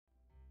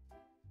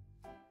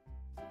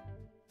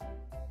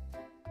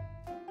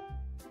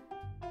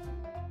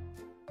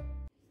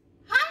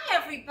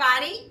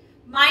everybody.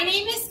 My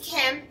name is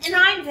Kim and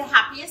I'm the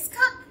happiest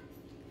cook.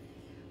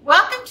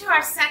 Welcome to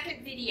our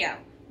second video.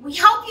 We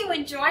hope you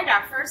enjoyed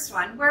our first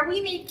one where we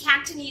made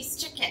Cantonese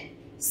chicken.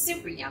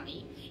 Super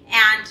yummy.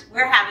 And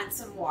we're having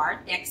some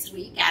more next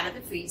week out of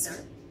the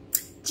freezer.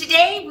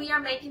 Today we are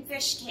making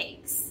fish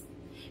cakes.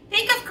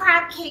 Think of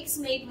crab cakes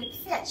made with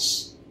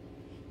fish.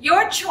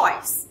 Your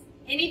choice.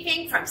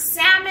 Anything from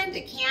salmon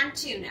to canned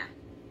tuna,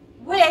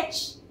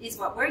 which is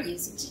what we're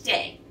using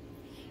today.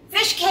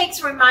 Fish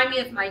cakes remind me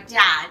of my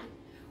dad.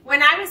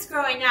 When I was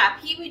growing up,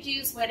 he would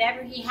use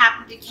whatever he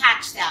happened to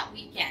catch that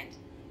weekend.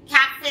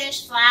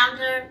 Catfish,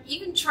 flounder,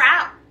 even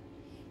trout.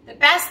 The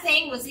best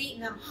thing was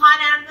eating them hot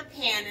out of the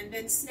pan and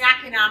then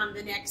snacking on them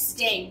the next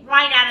day,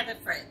 right out of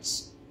the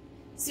fridge.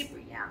 Super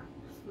yum.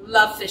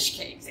 Love fish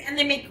cakes, and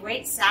they make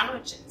great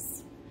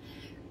sandwiches.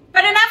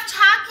 But enough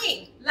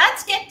talking.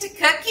 Let's get to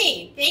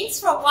cooking. Thanks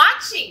for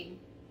watching.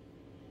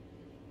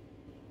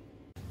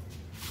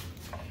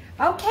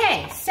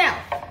 Okay, so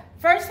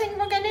first thing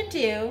we're going to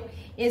do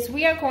is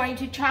we are going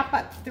to chop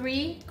up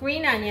 3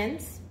 green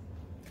onions.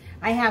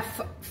 I have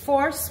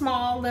 4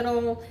 small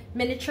little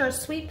miniature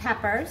sweet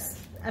peppers,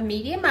 a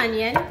medium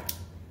onion,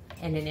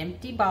 and an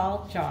empty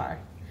ball jar.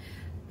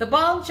 The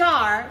ball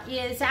jar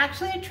is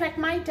actually a trick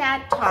my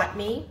dad taught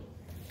me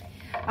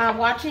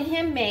watching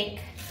him make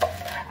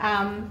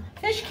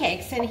fish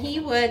cakes, and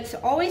he would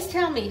always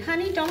tell me,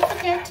 honey, don't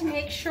forget to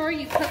make sure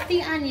you put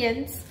the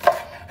onions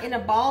in a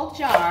ball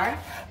jar,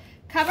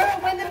 cover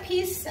it with a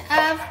piece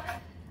of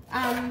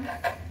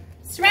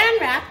saran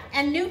wrap,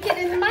 and nuke it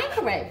in the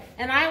microwave.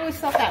 And I always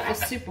thought that was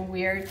super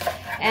weird,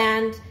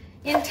 and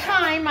in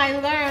time I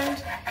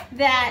learned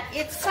that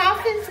it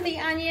softens the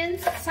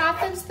onions,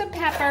 softens the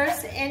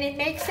peppers, and it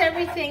makes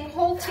everything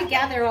hold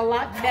together a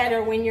lot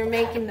better when you're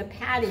making the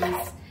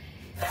patties,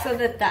 so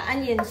that the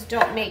onions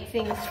don't make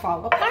things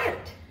fall apart.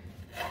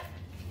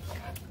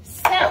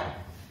 So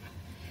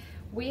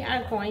we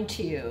are going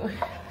to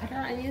put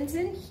our onions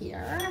in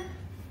here.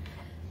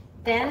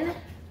 Then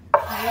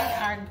we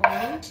are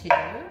going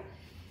to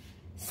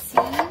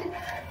seed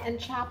and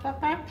chop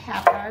up our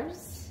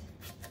peppers.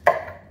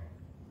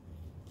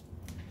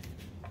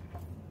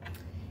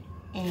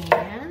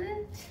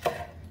 And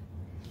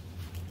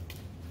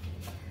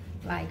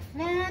like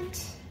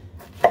that.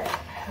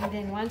 And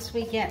then once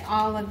we get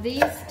all of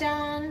these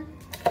done,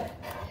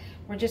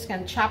 we're just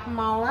going to chop them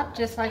all up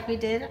just like we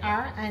did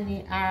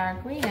our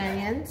green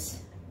onions.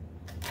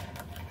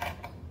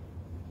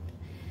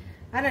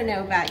 I don't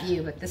know about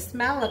you, but the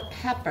smell of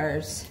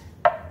peppers,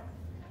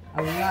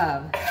 I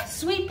love.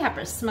 Sweet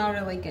peppers smell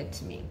really good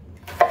to me.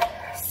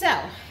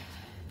 So,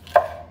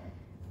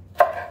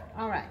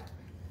 all right.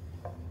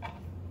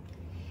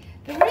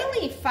 The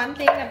really fun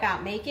thing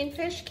about making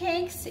fish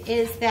cakes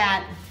is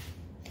that,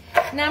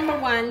 number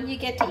one, you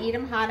get to eat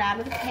them hot out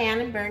of the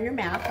pan and burn your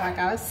mouth, like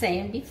I was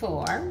saying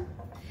before.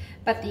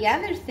 But the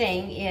other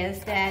thing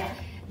is that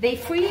they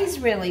freeze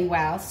really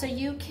well, so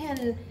you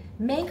can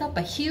make up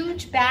a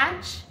huge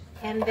batch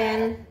and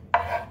then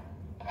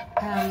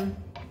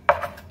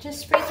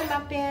just freeze them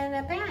up in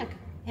a bag,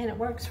 and it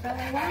works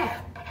really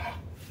well.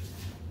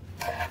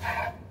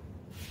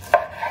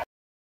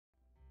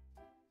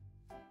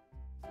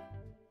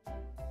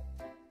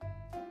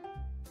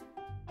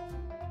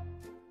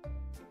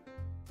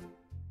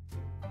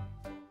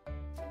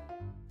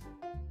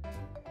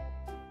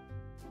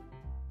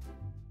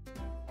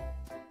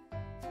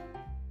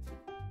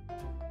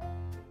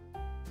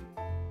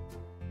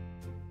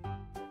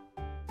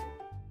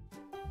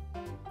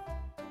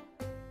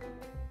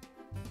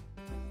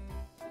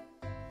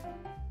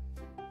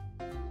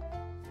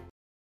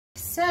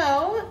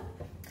 So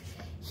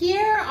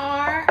here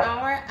are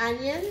our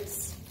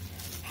onions,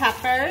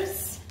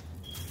 peppers,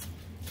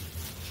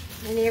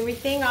 and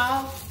everything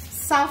all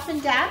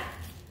softened up.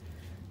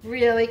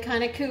 Really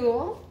kind of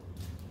cool.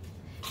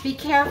 Be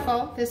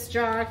careful, this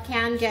jar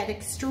can get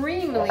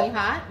extremely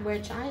hot,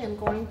 which I am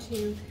going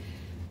to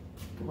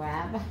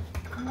grab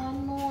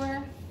one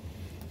more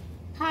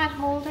pot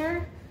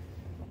holder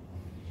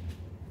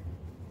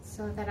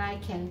so that I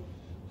can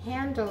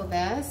handle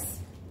this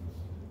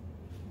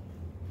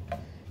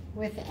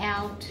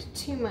without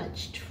too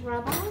much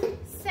trouble.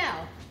 So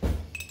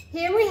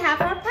here we have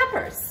our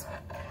peppers,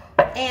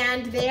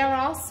 and they are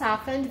all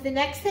softened. The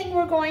next thing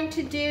we're going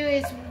to do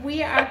is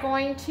we are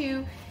going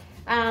to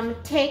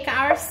take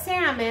our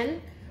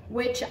salmon,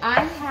 which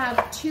I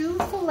have 2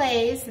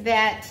 fillets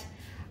that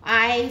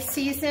I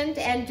seasoned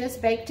and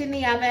just baked in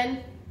the oven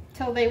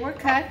till they were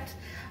cooked.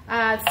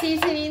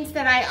 Seasonings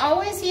that I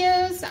always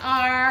use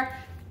are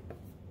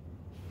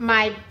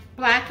my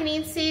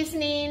blackening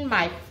seasoning,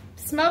 my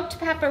smoked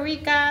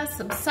paprika,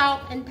 some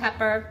salt and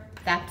pepper.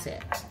 That's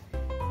it.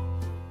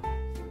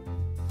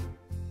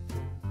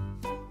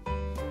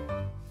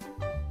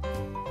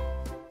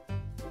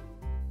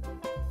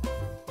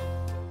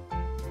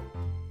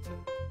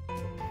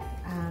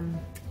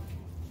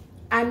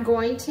 I'm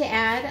going to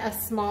add a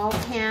small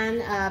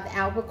can of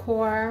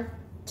Albacore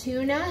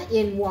tuna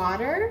in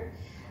water.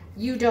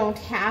 You don't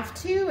have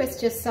to, it's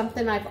just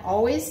something I've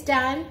always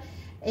done.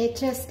 It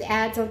just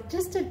adds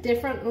just a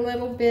different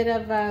little bit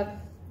of a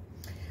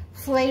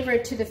flavor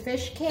to the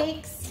fish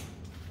cakes,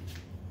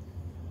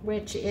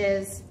 which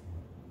is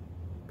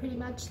pretty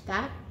much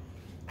that.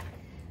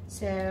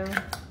 So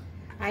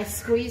I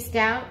squeezed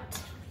out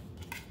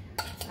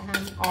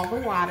all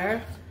the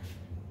water.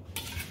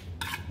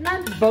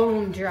 Not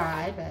bone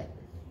dry, but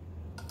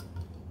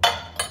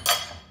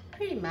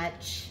pretty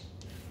much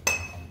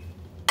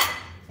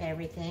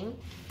everything.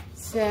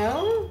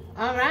 So,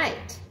 all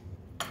right.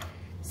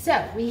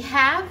 So we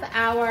have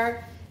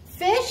our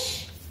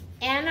fish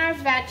and our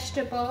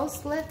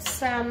vegetables. Let's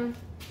stir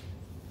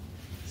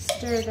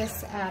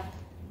this up.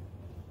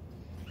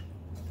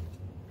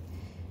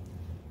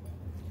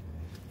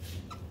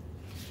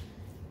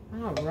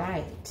 All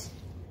right.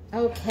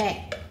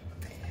 Okay.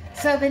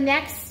 So the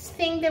next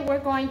thing that we're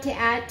going to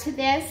add to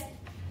this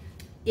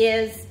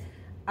is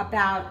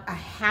about a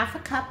half a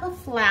cup of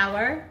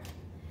flour.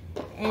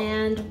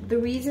 And the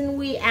reason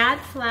we add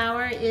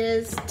flour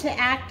is to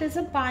act as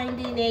a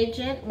binding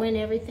agent when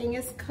everything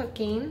is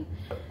cooking.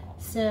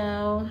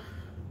 So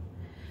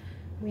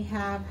we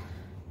have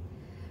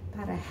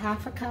about a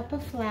half a cup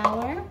of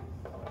flour.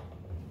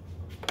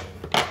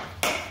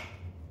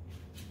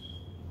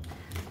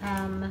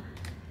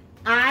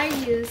 I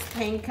use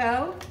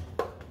Panko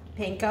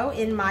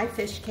in my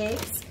fish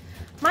cakes.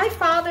 My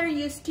father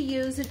used to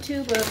use a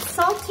tube of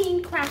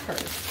saltine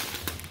crackers.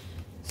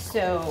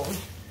 So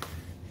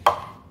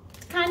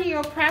it's kind of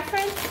your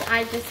preference.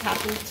 I just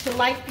happen to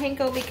like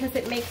Panko because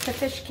it makes the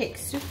fish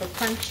cakes super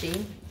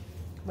crunchy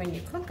when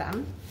you cook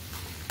them.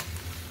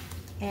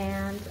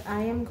 And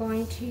I am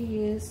going to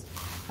use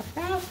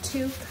about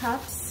 2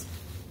 cups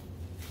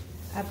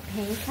of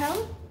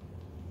Panko,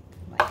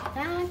 like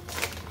that.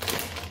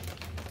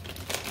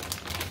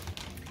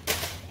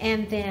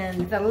 And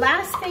then the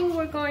last thing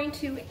we're going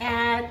to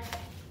add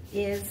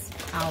is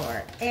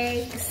our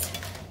eggs.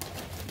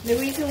 The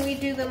reason we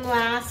do them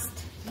last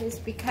is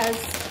because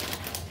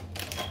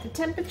the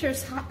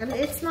temperature's hot.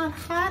 It's not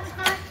hot,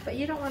 but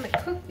you don't want to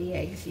cook the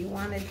eggs. You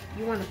want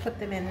to put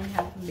them in and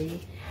have them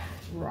be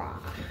raw.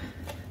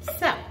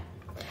 So,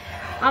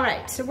 all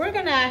right. So we're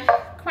gonna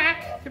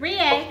crack 3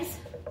 eggs.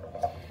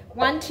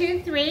 1,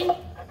 2, 3.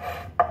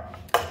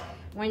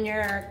 When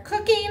you're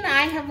cooking,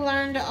 I have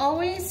learned to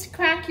always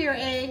crack your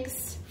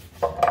eggs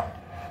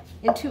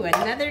into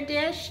another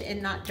dish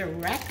and not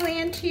directly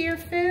into your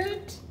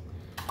food,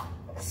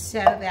 so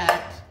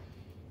that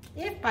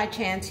if by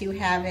chance you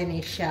have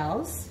any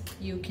shells,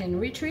 you can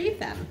retrieve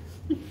them.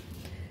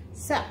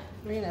 So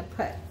we're gonna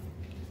put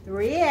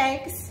 3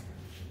 eggs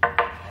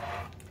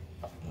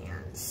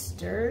and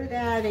stir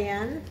that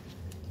in.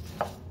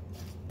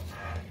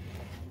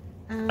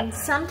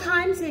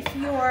 Sometimes if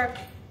you're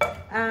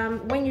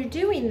when you're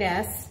doing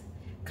this,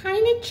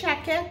 kind of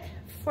check it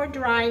for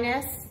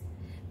dryness.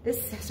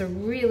 This has a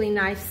really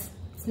nice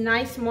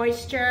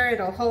moisture.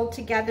 It'll hold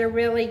together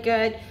really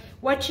good.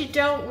 What you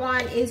don't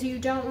want is you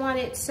don't want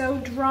it so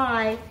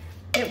dry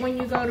that when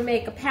you go to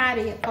make a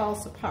patty, it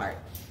falls apart.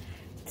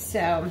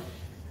 So,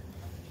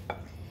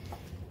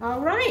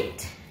 all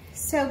right.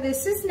 So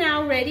this is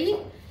now ready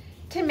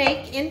to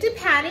make into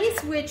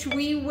patties, which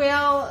we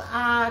will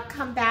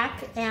come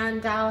back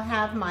and I'll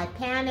have my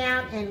pan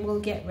out and we'll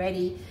get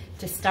ready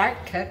to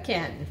start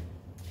cooking.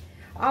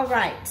 All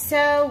right,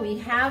 so we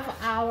have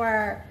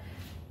our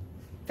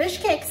fish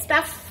cake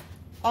stuff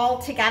all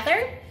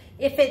together.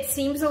 If it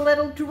seems a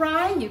little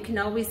dry, you can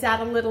always add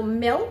a little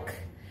milk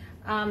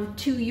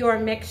to your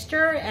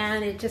mixture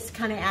and it just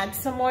kind of adds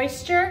some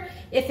moisture.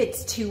 If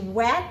it's too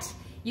wet,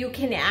 you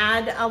can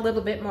add a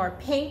little bit more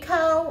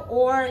Panko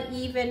or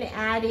even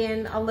add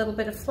in a little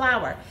bit of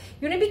flour.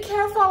 You're gonna be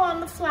careful on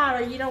the flour.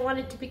 You don't want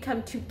it to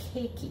become too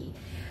cakey.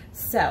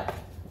 So,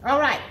 all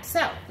right,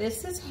 so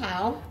this is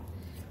how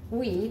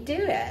we do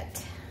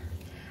it.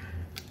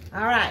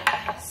 All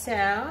right,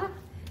 so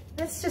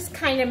let's just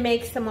kind of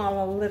make them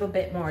all a little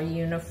bit more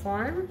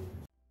uniform.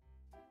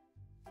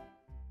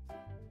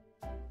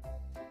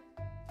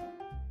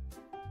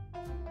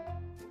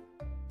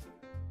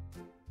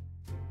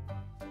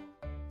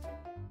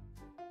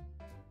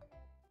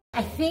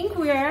 I think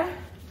we're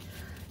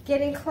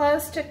getting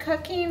close to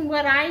cooking.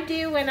 What I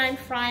do when I'm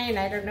frying,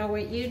 I don't know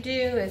what you do,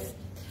 is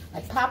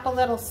I pop a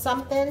little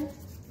something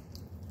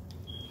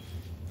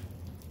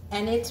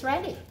and it's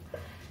ready.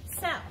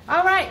 So,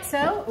 all right,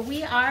 so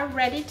we are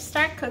ready to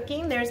start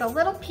cooking. There's a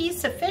little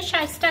piece of fish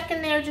I stuck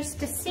in there just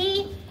to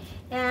see,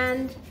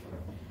 and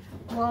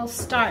we'll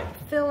start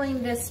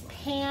filling this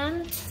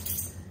pan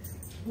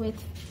with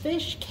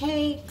fish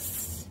cakes.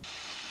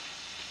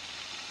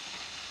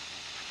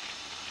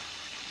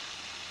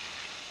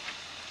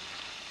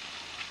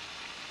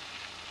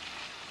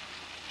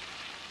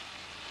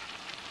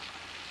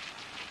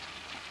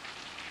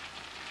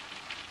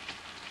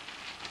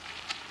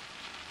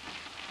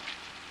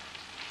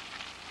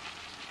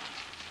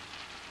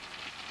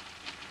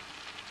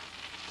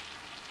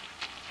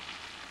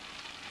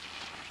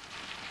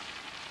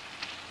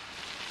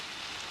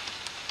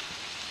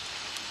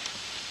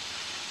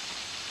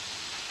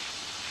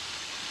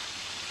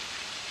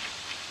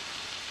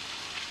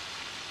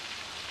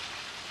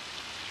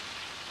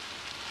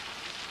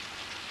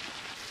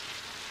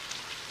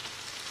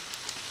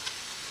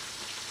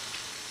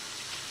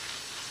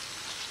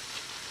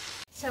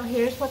 So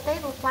here's what they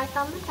look like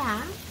on the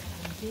back.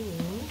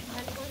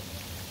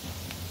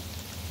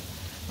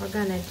 We're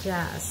gonna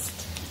just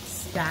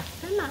stack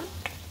them up.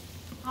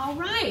 All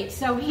right,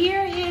 so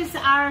here is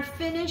our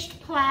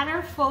finished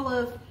platter full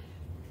of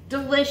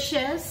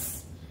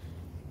delicious,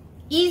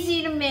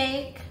 easy to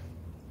make,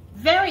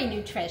 very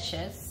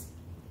nutritious,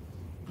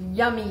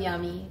 yummy,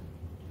 yummy,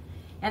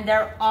 and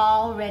they're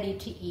all ready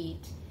to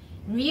eat.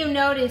 You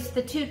notice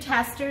the 2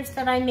 testers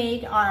that I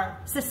made are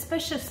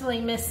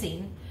suspiciously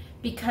missing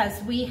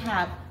because we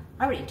have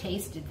already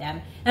tasted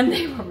them and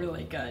they were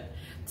really good.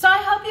 So I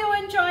hope you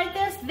enjoyed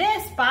this.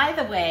 This, by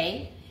the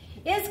way,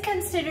 is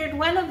considered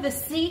one of the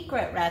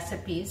secret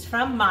recipes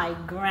from my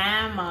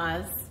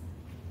grandma's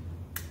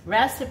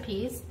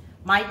recipes.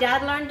 My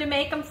dad learned to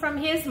make them from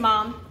his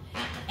mom,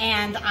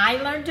 and I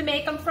learned to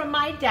make them from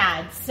my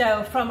dad.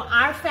 So from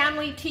our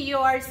family to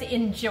yours,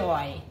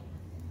 enjoy.